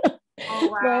 Oh,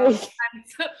 wow.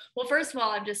 Well, first of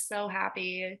all, I'm just so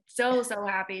happy, so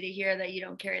happy to hear that you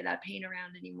don't carry that pain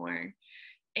around anymore.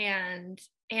 And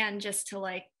just to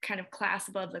like kind of class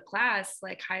above the class,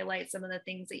 like highlight some of the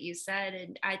things that you said.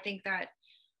 And I think that,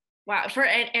 wow,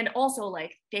 and also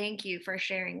like, thank you for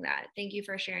sharing that. Thank you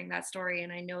for sharing that story.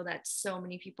 And I know that so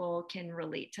many people can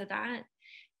relate to that,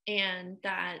 and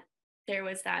that there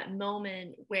was that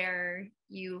moment where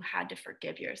you had to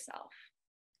forgive yourself.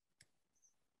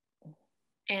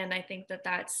 And I think that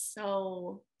that's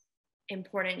so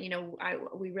important.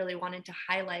 We really wanted to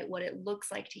highlight what it looks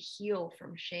like to heal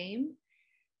from shame.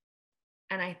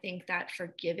 And I think that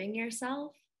forgiving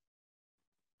yourself,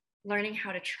 learning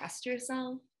how to trust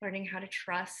yourself, learning how to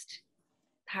trust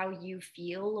how you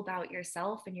feel about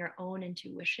yourself and your own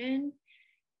intuition,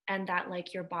 and that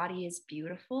like your body is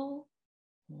beautiful.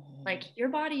 Like your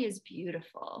body is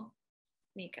beautiful,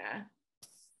 Nika.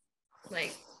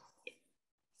 Like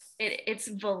it's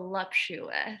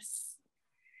voluptuous.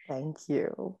 Thank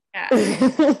you. Yeah.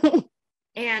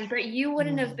 But you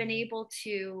wouldn't have been able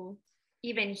to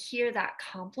even hear that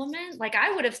compliment. Like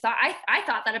I would have thought, I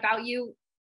thought that about you.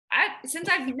 I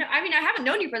haven't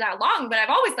known you for that long, but I've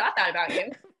always thought that about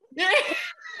you.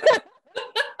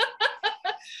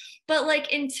 But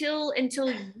like until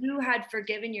you had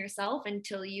forgiven yourself,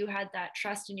 until you had that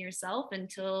trust in yourself,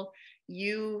 until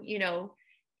you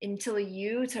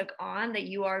took on that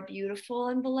you are beautiful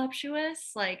and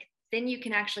voluptuous, like then you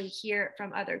can actually hear it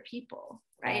from other people,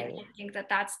 right? I think that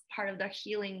that's part of the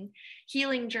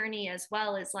healing journey as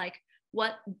well, is like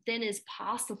what then is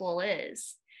possible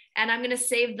is. And I'm going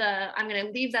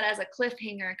to leave that as a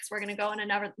cliffhanger because we're going to go on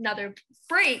another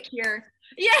break here.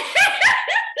 Yeah.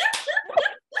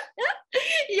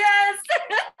 Yes.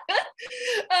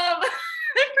 I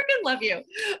freaking love you.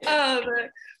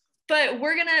 But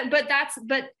we're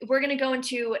gonna go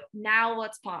into now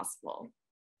what's possible.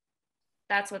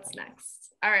 That's what's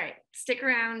next. All right, stick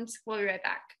around. We'll be right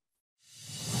back.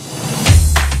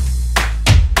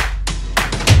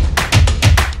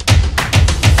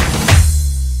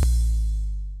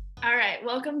 All right,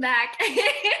 welcome back.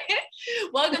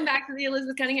 Welcome back to the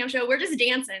Elizabeth Cunningham Show. We're just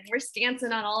dancing. We're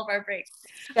dancing on all of our breaks.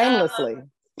 Shamelessly.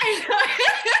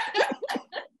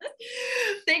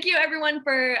 Thank you everyone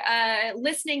for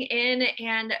listening in.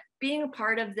 And being a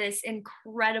part of this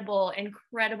incredible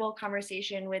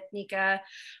conversation with Nika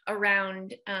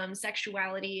around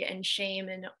sexuality and shame.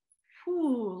 And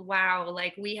whew, wow,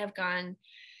 like we have gone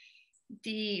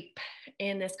deep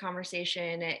in this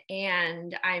conversation,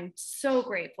 and I'm so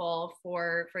grateful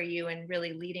for you and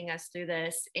really leading us through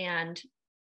this. And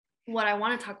what I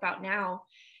want to talk about now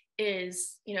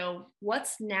is, you know,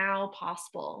 what's now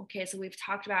possible. Okay, so we've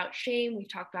talked about shame,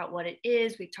 we've talked about what it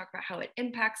is, we've talked about how it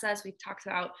impacts us, we've talked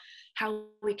about how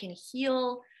we can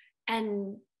heal.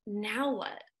 And now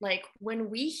what? Like when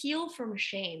we heal from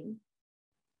shame,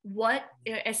 what,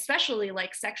 especially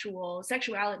like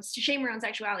sexuality, shame around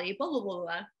sexuality, blah, blah, blah,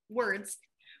 blah, words,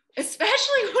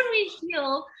 especially when we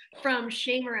heal from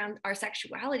shame around our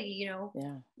sexuality, you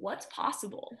know, what's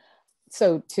possible?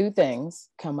 So two things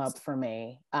come up for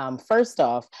me. First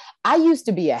off, I used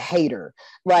to be a hater.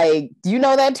 Like, do you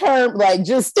know that term? Like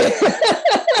just,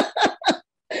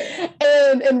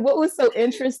 and what was so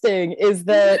interesting is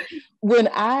that when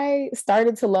I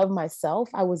started to love myself,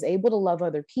 I was able to love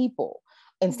other people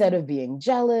instead of being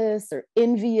jealous or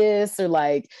envious or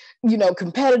like, you know,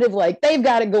 competitive, like they've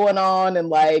got it going on and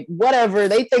like, whatever,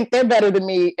 they think they're better than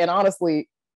me. And honestly,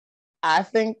 I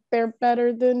think they're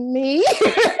better than me.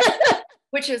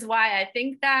 Which is why I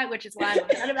think that, which is why I'm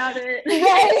upset about it.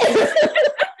 Right.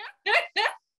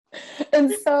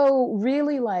 And so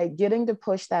really like getting to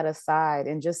push that aside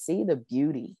and just see the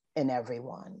beauty in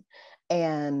everyone.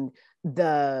 And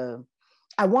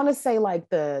I want to say like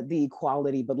the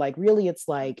equality, but like really it's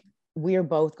like we're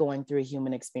both going through a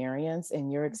human experience,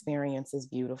 and your experience is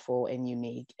beautiful and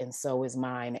unique, and so is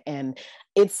mine. And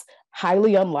it's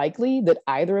highly unlikely that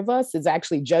either of us is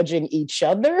actually judging each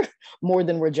other more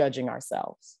than we're judging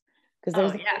ourselves.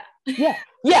 Because there's yeah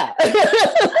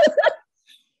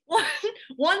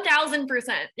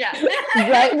 1000%. Yeah.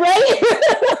 right.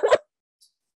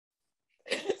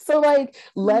 So like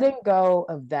letting go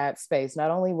of that space,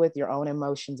 not only with your own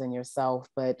emotions and yourself,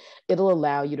 but it'll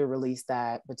allow you to release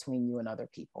that between you and other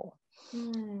people.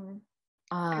 And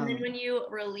then when you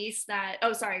release that,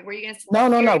 oh, sorry, were you going to?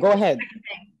 No, go ahead.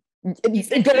 You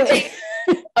said two things.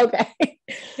 Okay.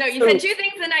 No, you said two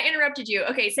things and I interrupted you.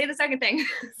 Okay, say the second thing.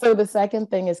 So the second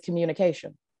thing is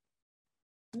communication.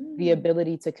 The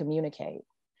ability to communicate.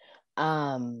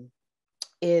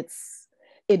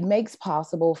 It makes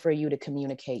possible for you to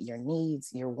communicate your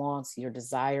needs, your wants, your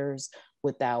desires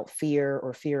without fear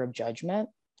or fear of judgment.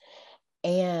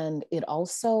 And it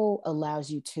also allows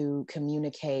you to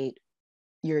communicate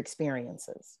your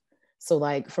experiences. So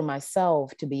like for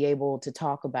myself, to be able to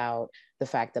talk about the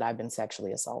fact that I've been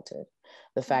sexually assaulted,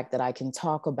 the fact that I can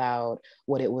talk about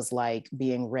what it was like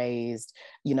being raised,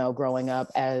 you know, growing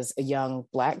up as a young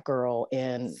Black girl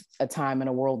in a time in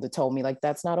a world that told me like,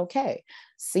 that's not okay.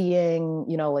 Seeing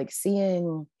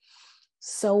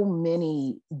so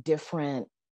many different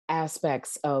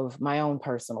aspects of my own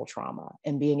personal trauma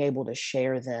and being able to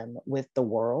share them with the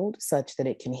world such that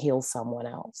it can heal someone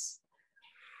else.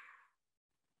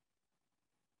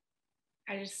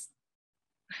 I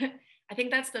think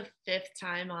that's the fifth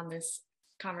time on this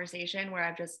conversation where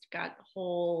I've just got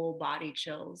whole body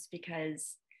chills,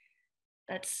 because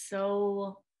that's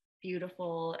so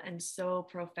beautiful and so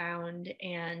profound.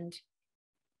 And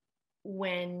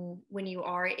when you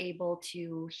are able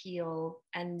to heal,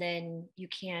 and then you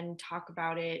can talk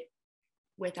about it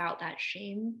without that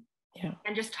shame,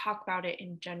 and just talk about it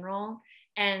in general,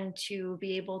 and to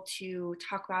be able to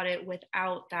talk about it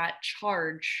without that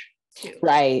charge too.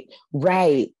 Right.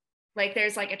 Like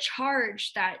there's like a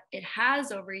charge that it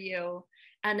has over you.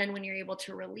 And then when you're able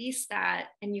to release that,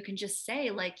 and you can just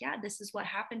say like, yeah, this is what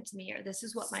happened to me, or this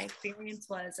is what my experience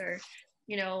was, or,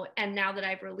 you know, and now that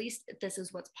I've released it, this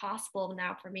is what's possible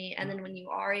now for me. And then when you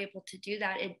are able to do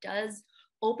that, it does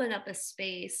open up a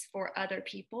space for other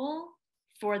people,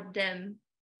 for them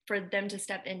to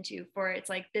step into, for it's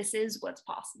like, this is what's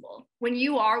possible. When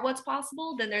you are what's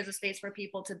possible, then there's a space for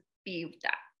people to be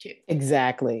that too.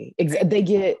 Exactly. They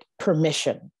get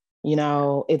permission, you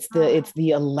know, it's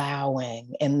the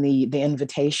allowing and the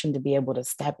invitation to be able to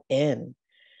step in.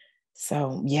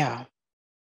 So yeah.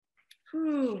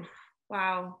 Whew.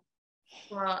 Wow.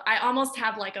 Well, I almost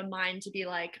have like a mind to be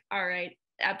like, all right,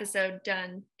 episode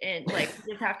done, and like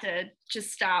just have to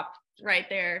just stop right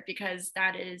there, because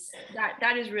that is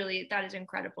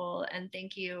incredible. And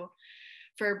thank you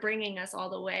for bringing us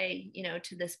all the way, you know,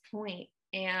 to this point.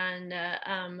 And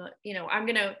you know, I'm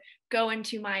gonna go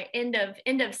into my end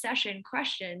of session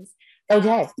questions.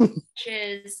 Okay. Which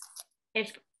is,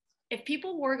 if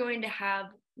people were going to have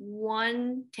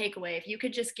one takeaway, if you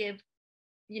could just give,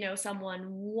 you know, someone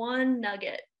one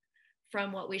nugget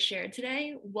from what we shared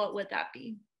today, what would that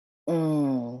be?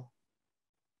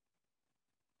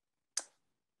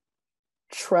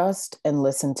 trust and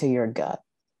listen to your gut.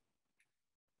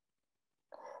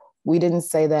 We didn't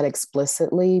say that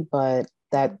explicitly, but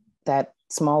that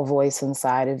small voice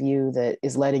inside of you that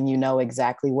is letting you know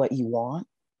exactly what you want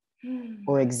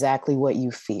or exactly what you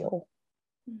feel.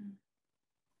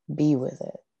 Be with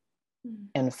it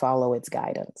and follow its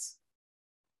guidance.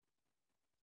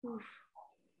 Oof.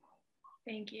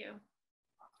 Thank you.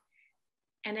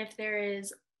 And if there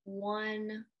is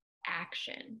one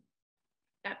action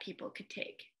that people could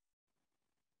take,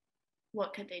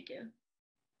 what could they do?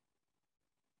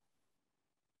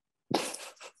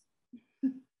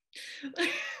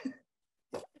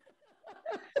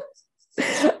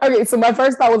 Okay, so my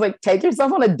first thought was like, take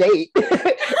yourself on a date.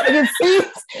 Like,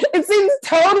 it seems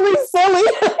totally silly.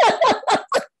 I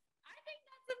think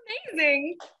that's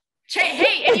amazing.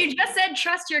 Hey, and you just said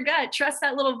trust your gut, trust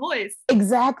that little voice.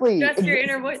 Exactly. Trust your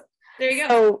inner voice. There you go.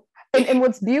 So, and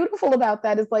what's beautiful about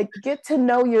that is like, get to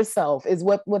know yourself is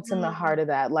what's in the heart of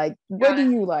that. Like, what do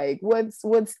you like?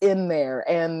 What's in there?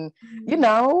 And you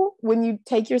know, when you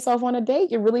take yourself on a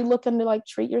date, you're really looking to like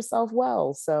treat yourself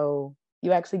well. So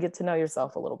you actually get to know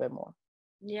yourself a little bit more.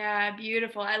 Yeah,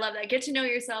 beautiful. I love that. Get to know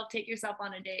yourself, take yourself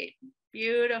on a date.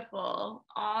 Beautiful.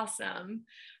 Awesome.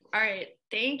 All right.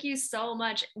 Thank you so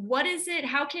much. What is it?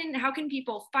 How can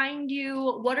people find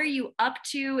you? What are you up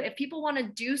to? If people want to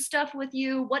do stuff with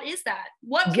you, what is that?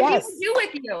 What can people do with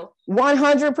you?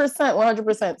 100%,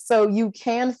 100%. So you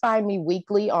can find me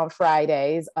weekly on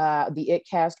Fridays, the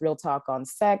ItCast Real Talk on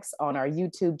Sex on our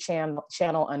YouTube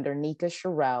channel under Nika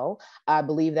Cherelle. I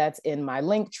believe that's in my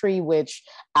link tree, which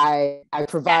I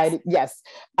provided. Yes.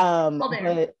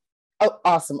 But oh,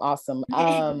 awesome.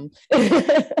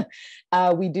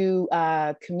 We do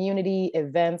community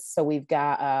events. So we've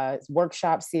got a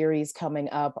workshop series coming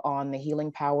up on the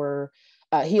Healing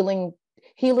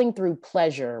Through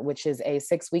Pleasure, which is a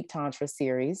 6-week Tantra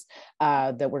series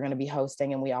that we're going to be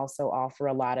hosting. And we also offer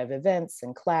a lot of events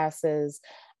and classes.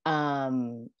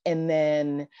 And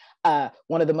then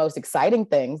one of the most exciting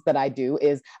things that I do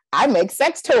is I make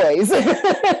sex toys.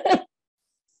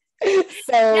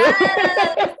 So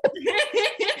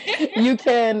you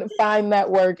can find that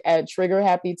work at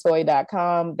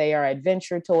triggerhappytoy.com. They are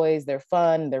adventure toys. They're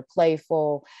fun, they're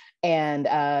playful, and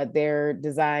they're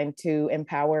designed to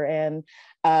empower and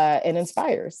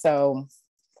inspire. So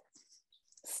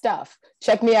stuff.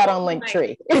 Check me out on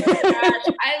Linktree. Gosh,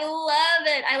 I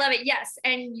love it. Yes.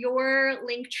 And your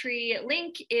Linktree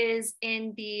link is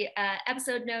in the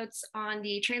episode notes on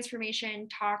the Transformation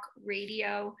Talk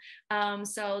Radio.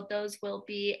 So those will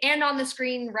be, and on the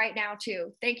screen right now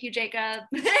too. Thank you, Jacob.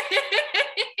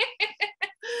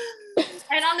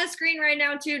 And on the screen right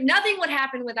now too. Nothing would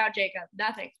happen without Jacob.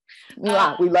 Nothing.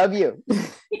 Yeah, we love you.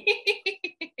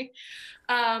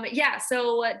 Yeah,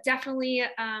 so definitely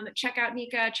check out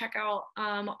Nika, check out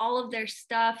all of their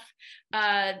stuff.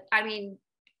 I mean,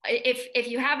 if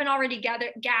you haven't already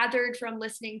gathered from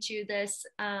listening to this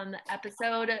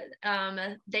episode,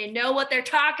 they know what they're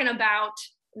talking about.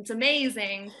 It's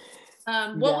amazing.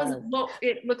 What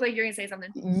it looked like you're gonna say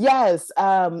something. Yes.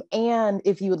 And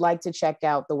if you would like to check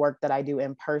out the work that I do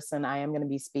in person, I am going to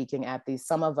be speaking at the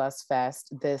Some of Us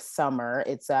Fest this summer.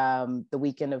 It's the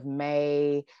weekend of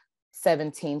May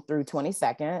 17th through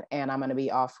 22nd. And I'm going to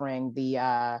be offering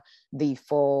the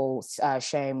full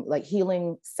shame, like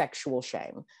healing sexual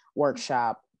shame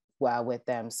workshop with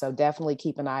them. So definitely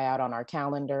keep an eye out on our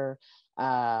calendar.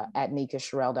 At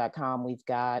nikasherelle.com. We've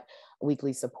got a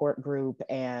weekly support group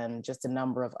and just a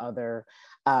number of other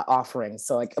offerings.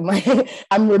 So like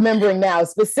I'm remembering now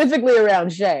specifically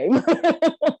around shame.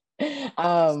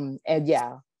 And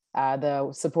yeah,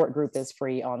 the support group is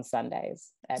free on Sundays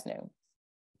at noon.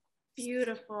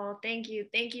 Beautiful. Thank you.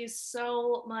 Thank you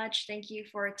so much. Thank you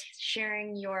for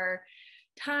sharing your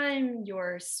time,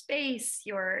 your space,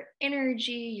 your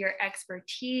energy, your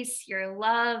expertise, your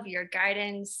love, your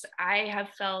guidance. I have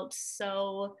felt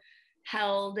so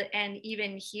held and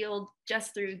even healed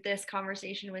just through this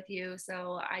conversation with you.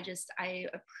 So I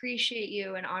appreciate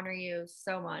you and honor you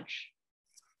so much.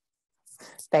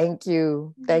 Thank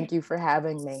you. Thank you for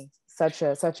having me. Such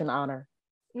an honor.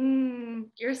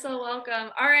 You're so welcome.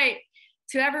 All right.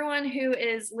 To everyone who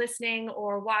is listening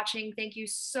or watching, thank you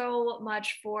so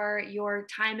much for your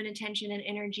time and attention and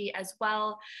energy as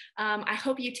well. I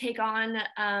hope you take on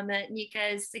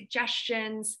Nika's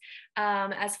suggestions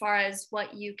as far as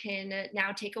what you can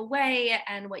now take away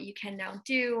and what you can now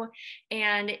do.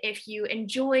 And if you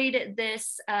enjoyed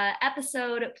this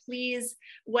episode, please,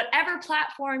 whatever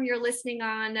platform you're listening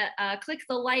on, click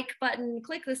the like button,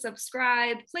 click the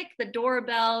subscribe, click the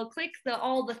doorbell, click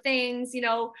all the things,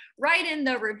 write in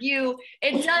the review.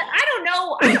 I don't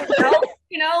know.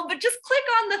 but just click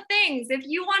on the things. If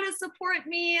you want to support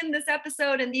me in this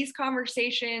episode and these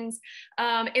conversations,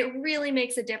 it really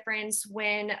makes a difference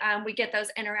when we get those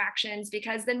interactions,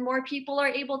 because then more people are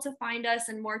able to find us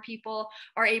and more people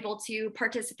are able to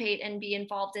participate and be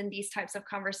involved in these types of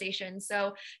conversations.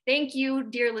 So thank you,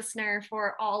 dear listener,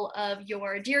 for all of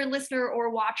your, dear listener or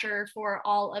watcher, for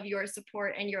all of your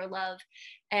support and your love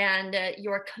and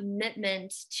your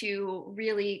commitment to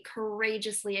really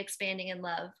courageously expanding in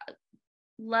love.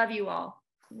 Love you all.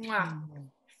 Mwah.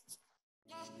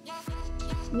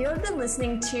 You have been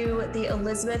listening to the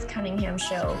Elizabeth Cunningham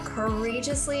Show,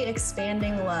 Courageously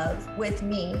Expanding Love, with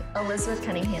me, Elizabeth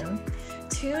Cunningham.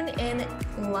 Tune in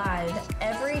live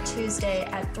every Tuesday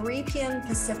at 3 p.m.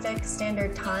 Pacific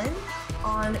Standard Time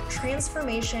on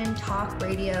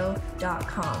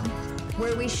transformationtalkradio.com,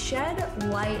 where we shed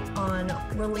light on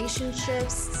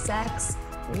relationships, sex,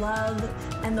 love,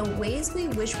 and the ways we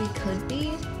wish we could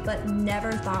be, but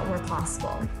never thought were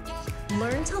possible.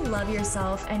 Learn to love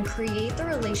yourself and create the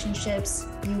relationships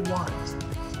you want.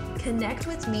 Connect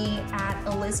with me at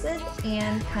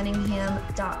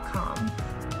elizabethannCunningham.com.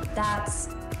 That's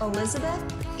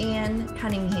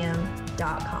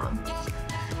elizabethannCunningham.com.